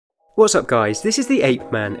What's up guys, this is the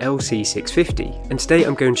Apeman LC650 and today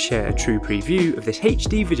I'm going to share a true preview of this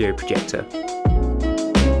HD video projector.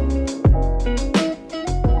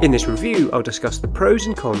 In this review I'll discuss the pros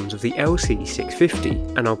and cons of the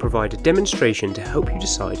LC650 and I'll provide a demonstration to help you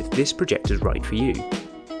decide if this projector is right for you.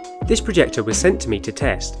 This projector was sent to me to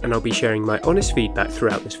test and I'll be sharing my honest feedback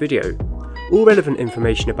throughout this video. All relevant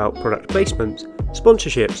information about product placement,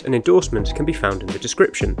 sponsorships and endorsements can be found in the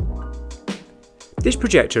description. This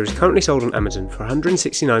projector is currently sold on Amazon for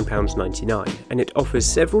 £169.99 and it offers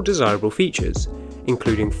several desirable features,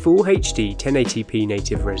 including full HD 1080p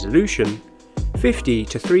native resolution, 50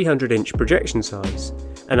 to 300 inch projection size,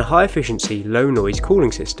 and a high efficiency low noise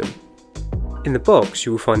cooling system. In the box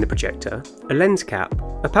you will find the projector, a lens cap,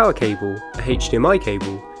 a power cable, a HDMI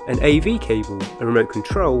cable, an AV cable, a remote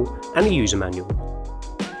control and a user manual.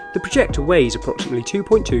 The projector weighs approximately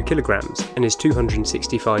 2.2 kilograms and is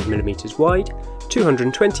 265mm wide,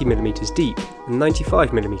 220mm deep and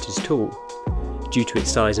 95mm tall. Due to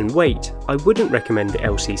its size and weight, I wouldn't recommend the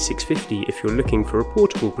LC650 if you're looking for a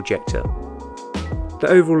portable projector. The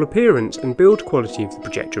overall appearance and build quality of the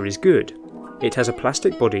projector is good. It has a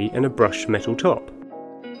plastic body and a brushed metal top.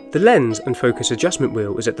 The lens and focus adjustment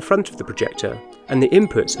wheel is at the front of the projector and the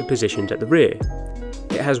inputs are positioned at the rear.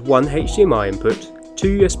 It has one HDMI input,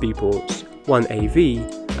 2 USB ports, one AV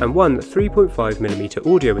and one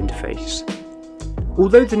 3.5mm audio interface.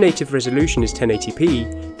 Although the native resolution is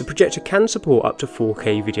 1080p, the projector can support up to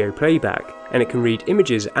 4K video playback and it can read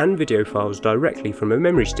images and video files directly from a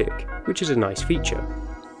memory stick, which is a nice feature.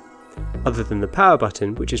 Other than the power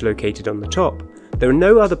button, which is located on the top, there are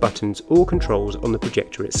no other buttons or controls on the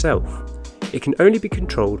projector itself. It can only be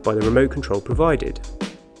controlled by the remote control provided.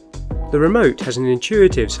 The remote has an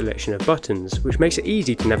intuitive selection of buttons, which makes it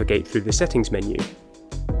easy to navigate through the settings menu.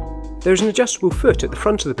 There is an adjustable foot at the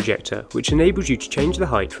front of the projector, which enables you to change the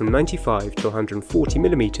height from 95 to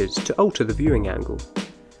 140mm to alter the viewing angle.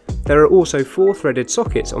 There are also 4 threaded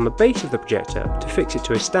sockets on the base of the projector to fix it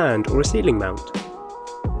to a stand or a ceiling mount.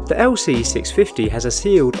 The LC650 has a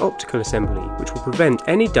sealed optical assembly which will prevent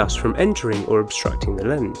any dust from entering or obstructing the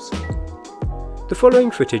lens. The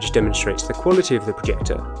following footage demonstrates the quality of the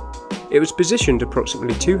projector. It was positioned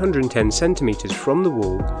approximately 210cm from the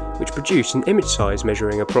wall, which produced an image size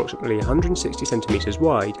measuring approximately 160cm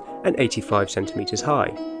wide and 85cm high.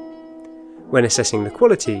 When assessing the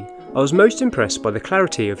quality, I was most impressed by the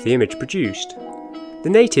clarity of the image produced. The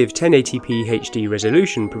native 1080p HD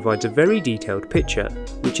resolution provides a very detailed picture,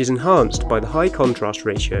 which is enhanced by the high contrast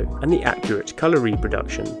ratio and the accurate colour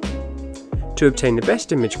reproduction. To obtain the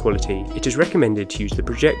best image quality, it is recommended to use the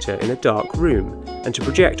projector in a dark room and to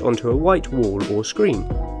project onto a white wall or screen.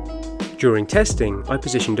 During testing, I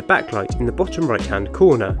positioned a backlight in the bottom right hand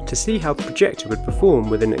corner to see how the projector would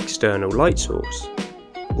perform with an external light source.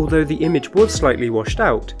 Although the image was slightly washed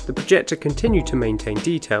out, the projector continued to maintain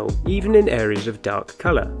detail even in areas of dark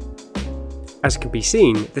colour. As can be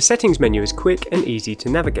seen, the settings menu is quick and easy to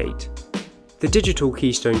navigate. The digital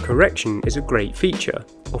keystone correction is a great feature,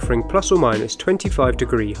 offering plus or minus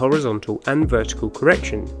 25° horizontal and vertical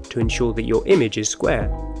correction to ensure that your image is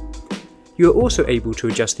square. You are also able to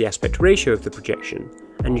adjust the aspect ratio of the projection,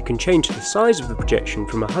 and you can change the size of the projection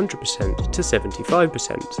from 100% to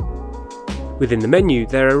 75%. Within the menu,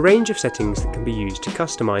 there are a range of settings that can be used to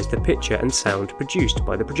customize the picture and sound produced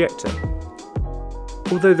by the projector.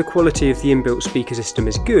 Although the quality of the inbuilt speaker system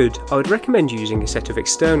is good, I would recommend using a set of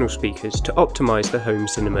external speakers to optimize the home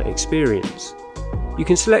cinema experience. You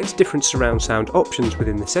can select different surround sound options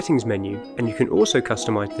within the settings menu, and you can also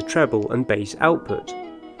customize the treble and bass output.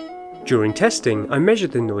 During testing, I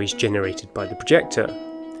measured the noise generated by the projector.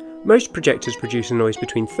 Most projectors produce a noise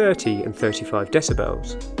between 30 and 35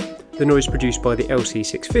 decibels. The noise produced by the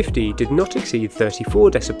LC650 did not exceed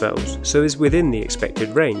 34 decibels, so is within the expected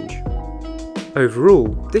range. Overall,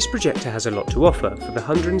 this projector has a lot to offer for the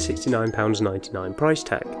 £169.99 price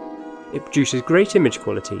tag. It produces great image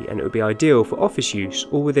quality and it would be ideal for office use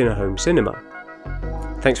or within a home cinema.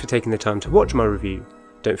 Thanks for taking the time to watch my review.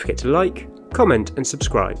 Don't forget to like, comment and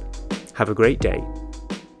subscribe. Have a great day.